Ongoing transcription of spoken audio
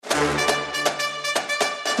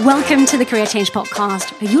Welcome to the Career Change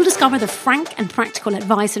Podcast, where you'll discover the frank and practical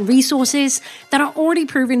advice and resources that are already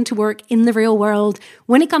proven to work in the real world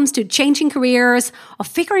when it comes to changing careers or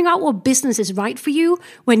figuring out what business is right for you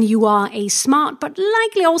when you are a smart but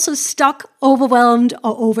likely also stuck, overwhelmed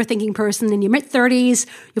or overthinking person in your mid-30s,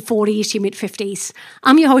 your 40s, your mid-50s.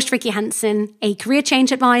 I'm your host, Ricky Hansen, a career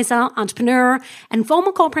change advisor, entrepreneur and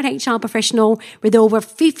former corporate HR professional with over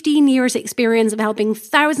 15 years experience of helping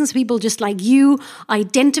thousands of people just like you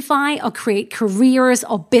identify or create careers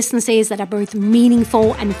or businesses that are both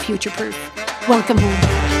meaningful and future-proof. Welcome home.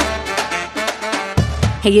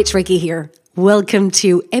 Hey, it's Ricky here. Welcome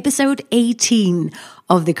to episode 18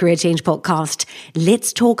 of the Career Change Podcast.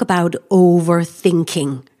 Let's talk about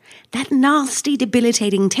overthinking. That nasty,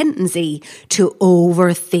 debilitating tendency to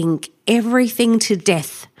overthink everything to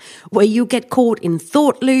death, where you get caught in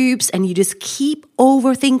thought loops and you just keep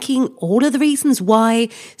overthinking all of the reasons why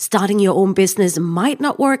starting your own business might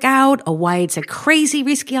not work out, or why it's a crazy,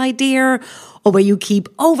 risky idea, or where you keep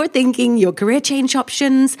overthinking your career change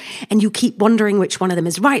options and you keep wondering which one of them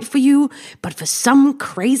is right for you, but for some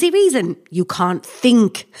crazy reason, you can't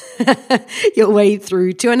think your way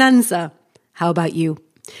through to an answer. How about you?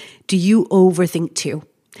 Do you overthink too?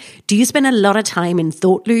 Do you spend a lot of time in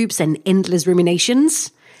thought loops and endless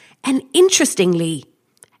ruminations? And interestingly,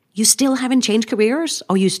 you still haven't changed careers,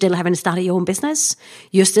 or you still haven't started your own business?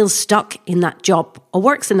 You're still stuck in that job or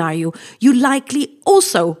work scenario you likely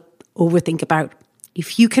also overthink about.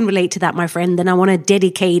 If you can relate to that, my friend, then I want to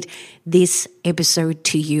dedicate this episode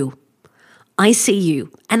to you. I see you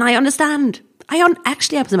and I understand.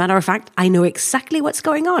 Actually, as a matter of fact, I know exactly what's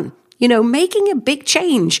going on. You know, making a big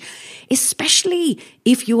change, especially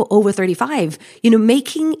if you're over 35,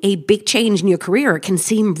 making a big change in your career can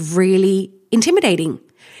seem really intimidating,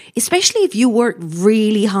 especially if you work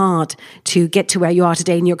really hard to get to where you are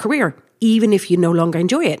today in your career, even if you no longer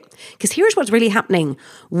enjoy it. Because here's what's really happening.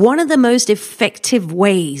 One of the most effective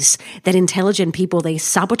ways that intelligent people, they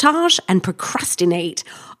sabotage and procrastinate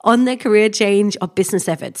on their career change or business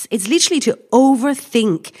efforts, it's literally to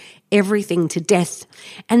overthink everything to death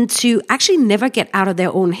and to actually never get out of their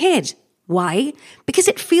own head. Why? Because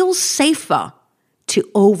it feels safer to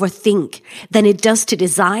overthink than it does to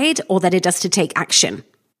decide or that it does to take action.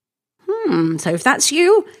 So if that's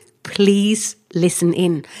you, please listen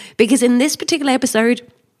in. Because in this particular episode,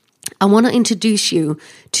 I want to introduce you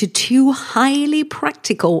to two highly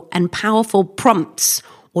practical and powerful prompts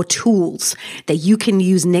or tools that you can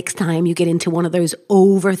use next time you get into one of those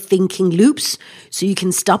overthinking loops, so you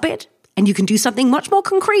can stop it and you can do something much more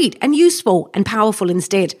concrete and useful and powerful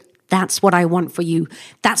instead. That's what I want for you.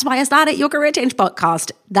 That's why I started your Career Change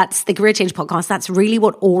Podcast. That's the Career Change Podcast. That's really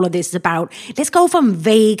what all of this is about. Let's go from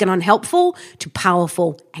vague and unhelpful to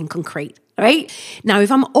powerful and concrete. Right? Now,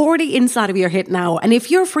 if I'm already inside of your head now, and if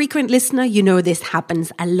you're a frequent listener, you know this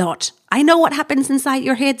happens a lot. I know what happens inside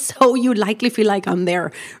your head, so you likely feel like I'm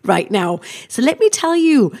there right now. So let me tell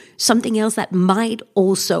you something else that might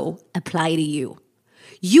also apply to you.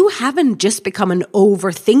 You haven't just become an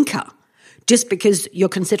overthinker just because you're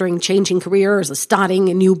considering changing careers or starting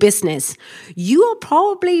a new business. You have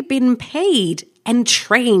probably been paid and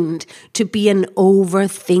trained to be an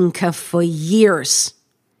overthinker for years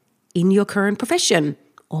in your current profession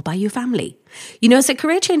or by your family. As a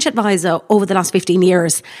career change advisor over the last 15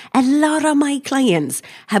 years, a lot of my clients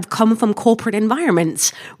have come from corporate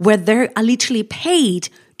environments where they're literally paid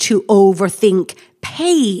to overthink,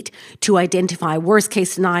 paid to identify worst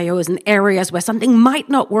case scenarios and areas where something might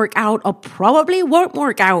not work out or probably won't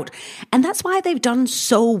work out. And that's why they've done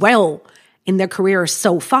so well in their careers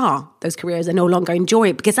so far. Those careers I no longer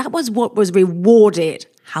enjoy because that was what was rewarded.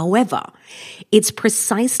 However, it's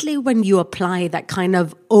precisely when you apply that kind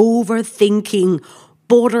of overthinking,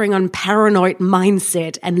 bordering on paranoid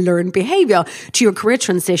mindset and learned behavior to your career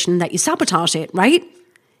transition that you sabotage it, right?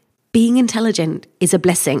 Being intelligent is a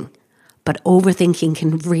blessing, but overthinking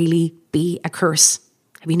can really be a curse.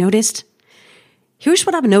 Have you noticed? Here's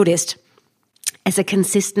what I've noticed as a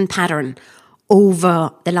consistent pattern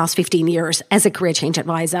over the last 15 years as a career change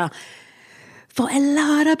advisor. For a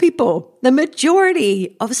lot of people, the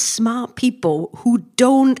majority of smart people who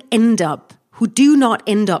do not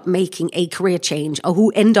end up making a career change, or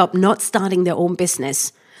who end up not starting their own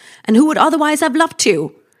business and who would otherwise have loved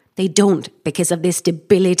to, they don't because of this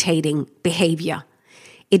debilitating behavior.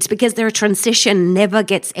 It's because their transition never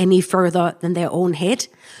gets any further than their own head,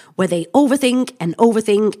 where they overthink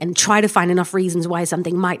and try to find enough reasons why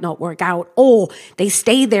something might not work out, or they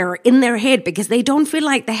stay there in their head because they don't feel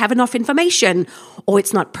like they have enough information, or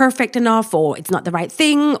it's not perfect enough, or it's not the right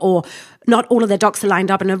thing, or not all of their ducks are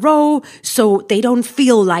lined up in a row, so they don't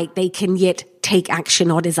feel like they can yet take action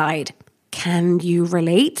or decide. Can you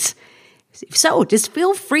relate? If so, just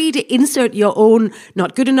feel free to insert your own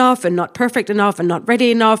not good enough and not perfect enough and not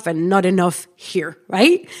ready enough and not enough here,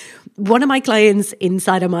 right? One of my clients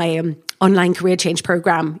inside of my online career change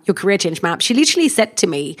program, your career change map, she literally said to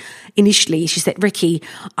me initially, she said, Ricky,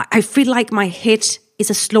 I feel like my head is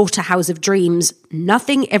a slaughterhouse of dreams.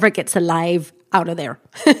 Nothing ever gets alive out of there.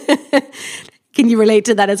 Can you relate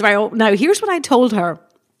to that as well? Now, here's what I told her.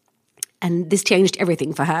 And this changed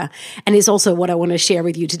everything for her. And it's also what I want to share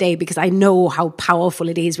with you today because I know how powerful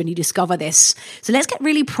it is when you discover this. So let's get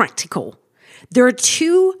really practical. There are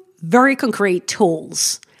two very concrete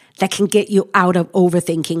tools that can get you out of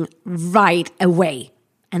overthinking right away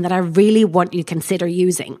and that I really want you to consider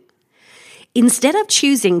using. Instead of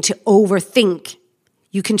choosing to overthink,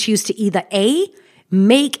 you can choose to either A,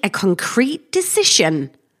 make a concrete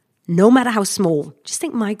decision, no matter how small, just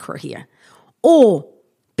think micro here, or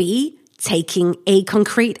B, taking a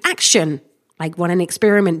concrete action, like run an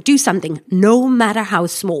experiment, do something, no matter how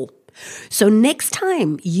small. So next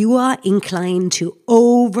time you are inclined to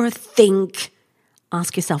overthink,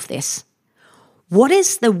 ask yourself this. What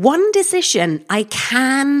is the one decision I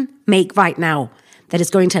can make right now that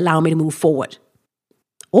is going to allow me to move forward?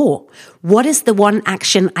 Or what is the one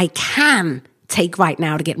action I can take right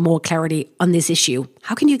now to get more clarity on this issue?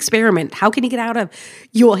 How can you experiment? How can you get out of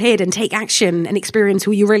your head and take action and experience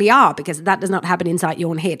who you really are? Because that does not happen inside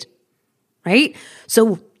your own head, right?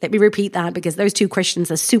 So let me repeat that because those two questions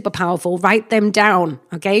are super powerful. Write them down,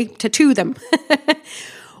 okay? Tattoo them.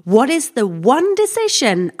 What is the one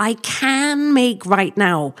decision I can make right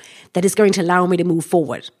now that is going to allow me to move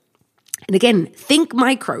forward? And again, think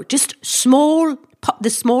micro, just small, the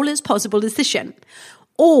smallest possible decision.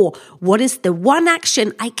 Or what is the one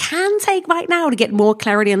action I can take right now to get more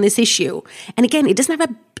clarity on this issue? And again, it doesn't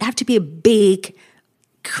have to be a big,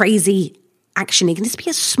 crazy action. It can just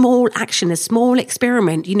be a small action, a small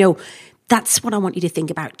experiment. That's what I want you to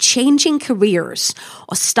think about. Changing careers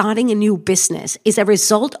or starting a new business is a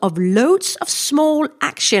result of loads of small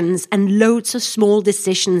actions and loads of small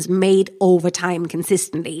decisions made over time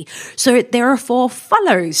consistently. So it therefore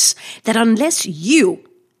follows that unless you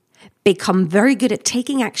become very good at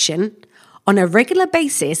taking action on a regular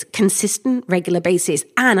basis, consistent regular basis,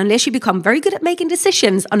 and unless you become very good at making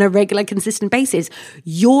decisions on a regular, consistent basis,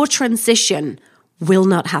 your transition will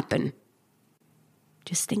not happen.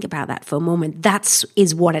 Just think about that for a moment. That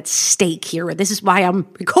is what at stake here. This is why I'm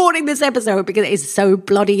recording this episode because it is so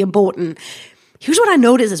bloody important. Here's what I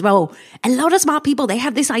notice as well. A lot of smart people, they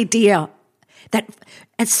have this idea that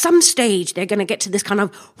at some stage they're going to get to this kind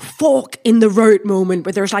of fork in the road moment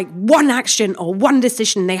where there's like one action or one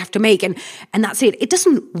decision they have to make and that's it. It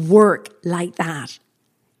doesn't work like that.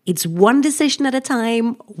 It's one decision at a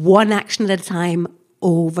time, one action at a time,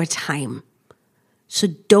 over time. So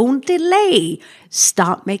don't delay.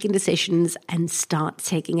 Start making decisions and start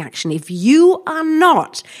taking action. If you are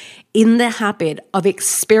not in the habit of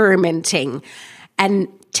experimenting and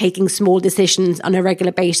taking small decisions on a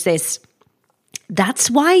regular basis, that's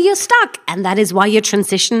why you're stuck. And that is why your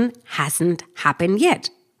transition hasn't happened yet.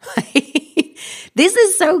 This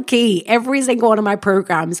is so key. Every single one of my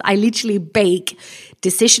programs, I literally bake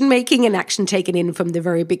decision-making and action taken in from the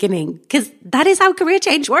very beginning because that is how career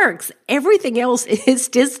change works. Everything else is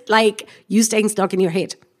just like you staying stuck in your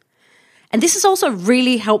head. And this is also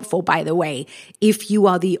really helpful, by the way, if you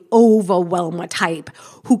are the overwhelmer type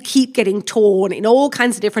who keep getting torn in all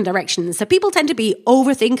kinds of different directions. So people tend to be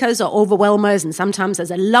overthinkers or overwhelmers, and sometimes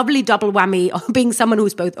there's a lovely double whammy of being someone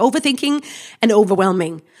who's both overthinking and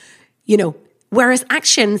overwhelming, whereas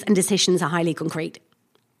actions and decisions are highly concrete.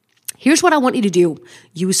 Here's what I want you to do,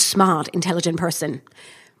 you smart, intelligent person.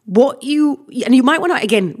 And you might want to,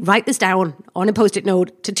 again, write this down on a Post-it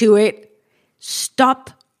note, tattoo it.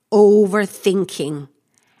 Stop overthinking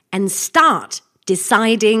and start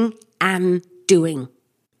deciding and doing.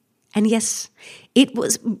 And yes,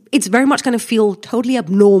 it's very much going to feel totally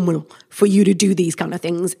abnormal for you to do these kind of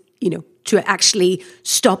things, to actually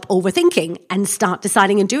stop overthinking and start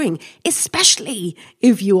deciding and doing, especially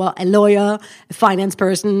if you are a lawyer, a finance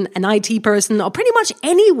person, an IT person, or pretty much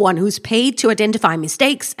anyone who's paid to identify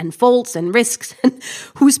mistakes and faults and risks, and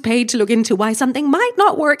who's paid to look into why something might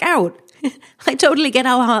not work out. I totally get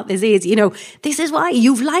how hard this is. This is why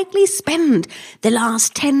you've likely spent the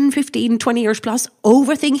last 10, 15, 20 years plus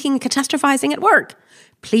overthinking and catastrophizing at work.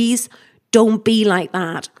 Please don't be like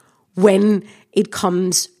that when it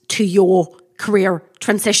comes to your career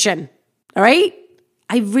transition. All right?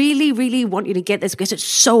 I really, really want you to get this because it's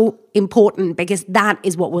so important, because that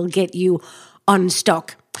is what will get you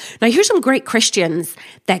unstuck. Now, here's some great questions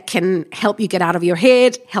that can help you get out of your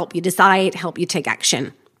head, help you decide, help you take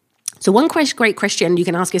action. So one great question you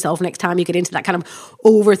can ask yourself next time you get into that kind of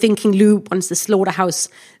overthinking loop, once the slaughterhouse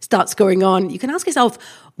starts going on, you can ask yourself,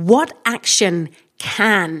 what action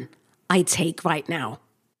can I take right now?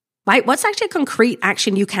 Right? What's actually a concrete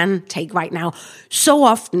action you can take right now? So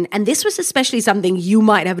often, and this was especially something you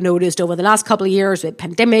might have noticed over the last couple of years with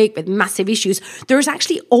pandemic, with massive issues, there's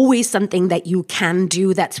actually always something that you can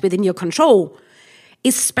do that's within your control.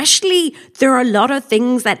 Especially, there are a lot of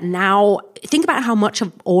things that now, think about how much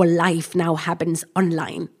of our life now happens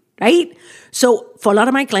online, right? So for a lot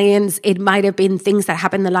of my clients, it might have been things that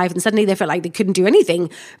happened in their life and suddenly they felt like they couldn't do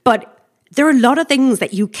anything. But there are a lot of things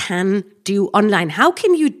that you can do online. How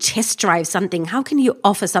can you test drive something? How can you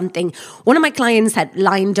offer something? One of my clients had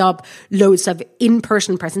lined up loads of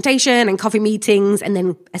in-person presentation and coffee meetings. And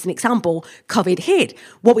then, as an example, COVID hit.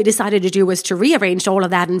 What we decided to do was to rearrange all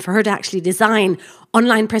of that and for her to actually design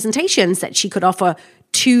online presentations that she could offer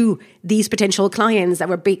to these potential clients that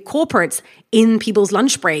were big corporates in people's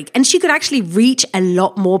lunch break. And she could actually reach a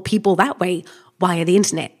lot more people that way via the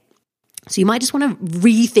internet. So you might just want to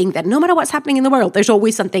rethink that no matter what's happening in the world, there's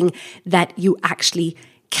always something that you actually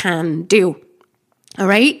can do. All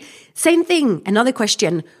right? Same thing, another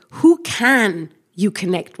question, who can you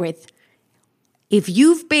connect with? If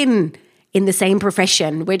you've been in the same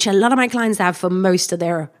profession, which a lot of my clients have for most of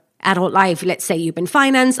their adult life, let's say you've been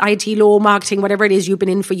finance, IT, law, marketing, whatever it is you've been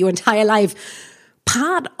in for your entire life,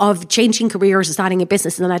 part of changing careers and starting a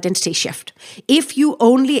business is an identity shift. If you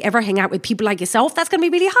only ever hang out with people like yourself, that's going to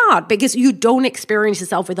be really hard because you don't experience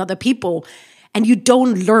yourself with other people and you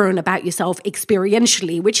don't learn about yourself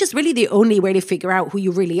experientially, which is really the only way to figure out who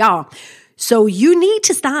you really are. So you need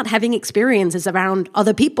to start having experiences around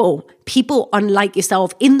other people unlike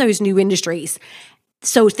yourself in those new industries.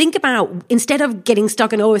 So think about, instead of getting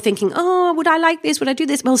stuck and overthinking, oh, would I like this? Would I do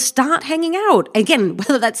this? Well, start hanging out. Again,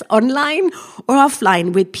 whether that's online or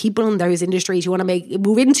offline with people in those industries you want to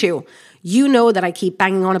move into. You know that I keep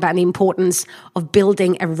banging on about the importance of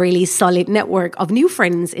building a really solid network of new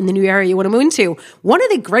friends in the new area you want to move into. One of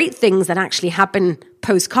the great things that actually happened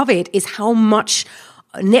post-COVID is how much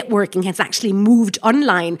networking has actually moved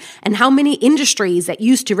online and how many industries that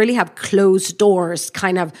used to really have closed doors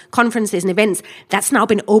kind of conferences and events, that's now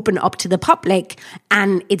been opened up to the public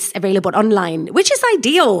and it's available online, which is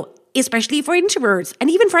ideal, especially for introverts and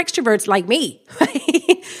even for extroverts like me.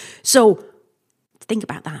 So think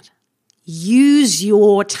about that. Use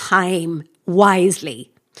your time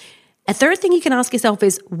wisely. A third thing you can ask yourself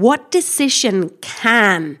is, what decision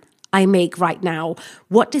can I make right now?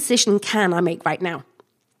 What decision can I make right now?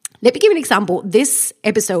 Let me give you an example. This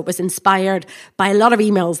episode was inspired by a lot of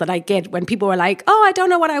emails that I get when people are like, oh, I don't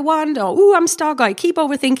know what I want, or, oh, I'm stuck, or I keep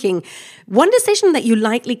overthinking. One decision that you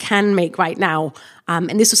likely can make right now,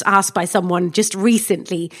 and this was asked by someone just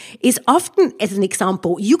recently, is often, as an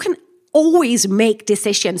example, you can always make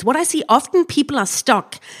decisions. What I see often, people are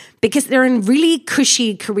stuck because they're in really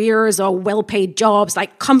cushy careers or well-paid jobs,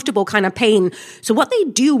 like comfortable kind of pain. So what they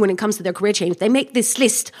do when it comes to their career change, they make this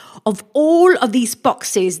list of all of these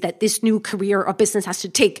boxes that this new career or business has to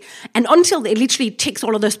tick. And until it literally ticks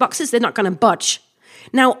all of those boxes, they're not going to budge.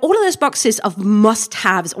 Now, all of those boxes of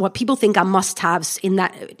must-haves, or what people think are must-haves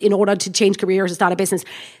in order to change careers and start a business,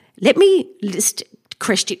 let me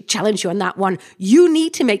challenge you on that one. You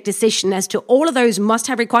need to make decision as to all of those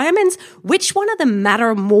must-have requirements. Which one of them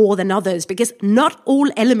matter more than others? Because not all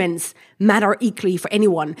elements matter equally for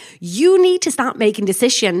anyone. You need to start making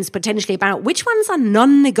decisions potentially about which ones are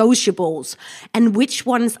non-negotiables and which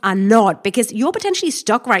ones are not. Because you're potentially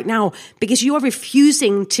stuck right now because you are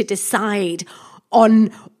refusing to decide on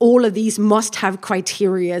all of these must-have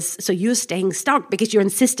criteria. So you're staying stuck because you're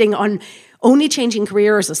insisting on only changing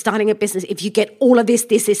careers or starting a business if you get all of this,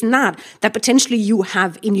 and that potentially you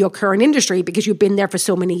have in your current industry because you've been there for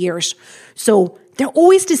so many years. So there are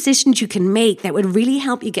always decisions you can make that would really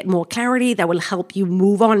help you get more clarity, that will help you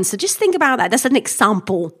move on. So just think about that. That's an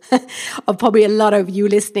example of probably a lot of you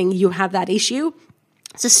listening, you have that issue.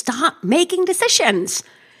 So start making decisions.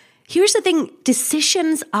 Here's the thing,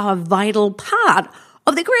 decisions are a vital part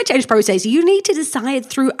of the career change process. You need to decide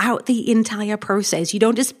throughout the entire process. You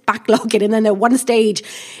don't just backlog it and then at one stage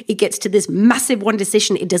it gets to this massive one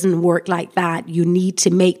decision. It doesn't work like that. You need to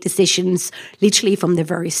make decisions literally from the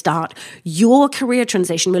very start. Your career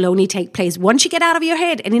transition will only take place once you get out of your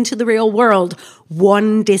head and into the real world,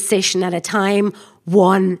 one decision at a time,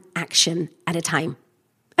 one action at a time.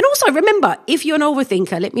 And also remember, if you're an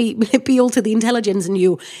overthinker, let me appeal to the intelligence in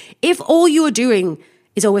you. If all you're doing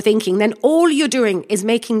is overthinking, then all you're doing is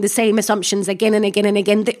making the same assumptions again and again and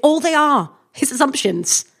again. All they are his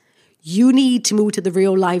assumptions. You need to move to the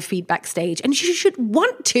real live feedback stage, and you should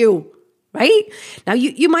want to, right? Now,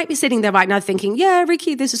 you might be sitting there right now thinking, yeah,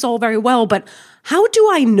 Ricky, this is all very well, but how do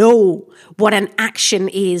I know what an action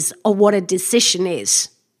is or what a decision is?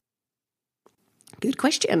 Good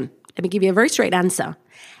question. Let me give you a very straight answer.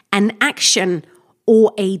 An action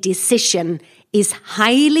or a decision is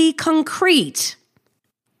highly concrete.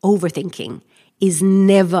 Overthinking is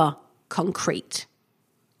never concrete.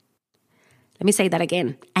 Let me say that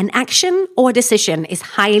again. An action or decision is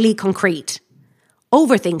highly concrete.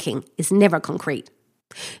 Overthinking is never concrete.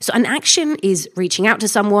 So an action is reaching out to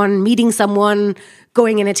someone, meeting someone,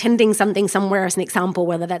 going and attending something somewhere as an example,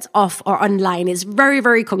 whether that's off or online, is very,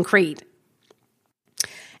 very concrete.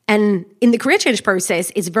 And in the career change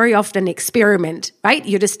process, it's very often an experiment, right?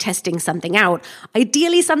 You're just testing something out.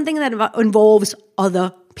 Ideally, something that involves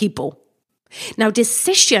other people. Now,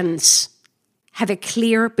 decisions have a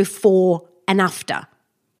clear before and after.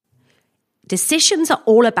 Decisions are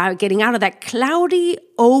all about getting out of that cloudy,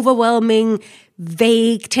 overwhelming,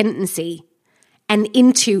 vague tendency and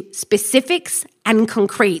into specifics and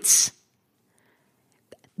concretes.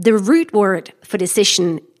 The root word for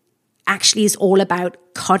decision actually is all about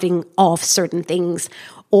cutting off certain things,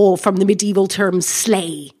 or from the medieval term,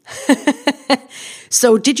 slay.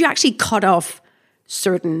 So did you actually cut off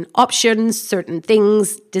certain options, certain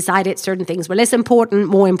things, decided certain things were less important,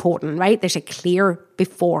 more important, right? There's a clear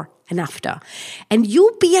before and after. And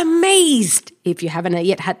you'll be amazed, if you haven't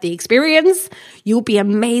yet had the experience, you'll be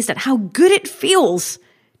amazed at how good it feels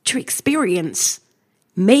to experience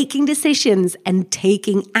making decisions and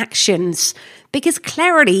taking actions, because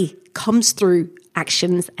clarity comes through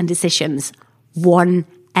actions and decisions one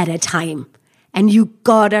at a time. And you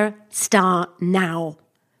gotta start now.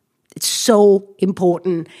 It's so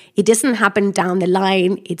important. It doesn't happen down the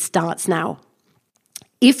line. It starts now.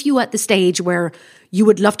 If you're at the stage where you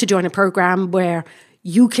would love to join a program where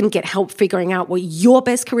you can get help figuring out what your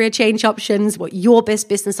best career change options, what your best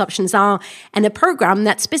business options are, and a program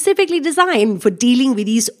that's specifically designed for dealing with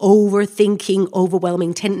these overthinking,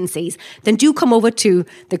 overwhelming tendencies, then do come over to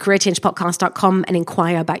thecareerchangepodcast.com and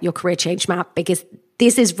inquire about your career change map, because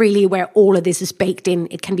this is really where all of this is baked in.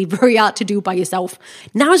 It can be very hard to do by yourself.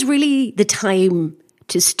 Now is really the time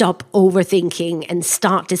to stop overthinking and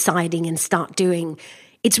start deciding and start doing.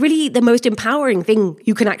 It's really the most empowering thing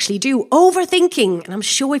you can actually do. Overthinking, and I'm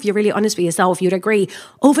sure if you're really honest with yourself, you'd agree,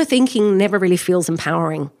 overthinking never really feels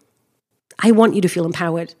empowering. I want you to feel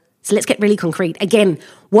empowered. So let's get really concrete. Again,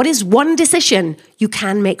 what is one decision you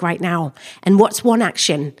can make right now? And what's one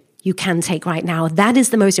action you can take right now? That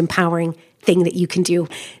is the most empowering thing that you can do.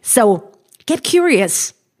 So get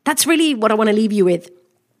curious. That's really what I want to leave you with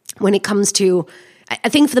when it comes to, I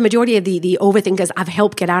think for the majority of the overthinkers I've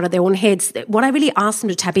helped get out of their own heads, what I really asked them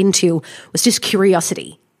to tap into was just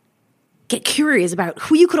curiosity. Get curious about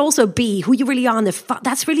who you could also be, who you really are. And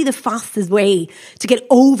that's really the fastest way to get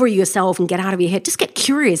over yourself and get out of your head. Just get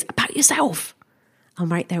curious about yourself.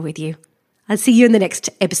 I'm right there with you. I'll see you in the next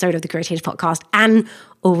episode of the Career Change Podcast and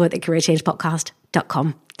over at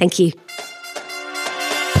thecareerchangepodcast.com. Thank you.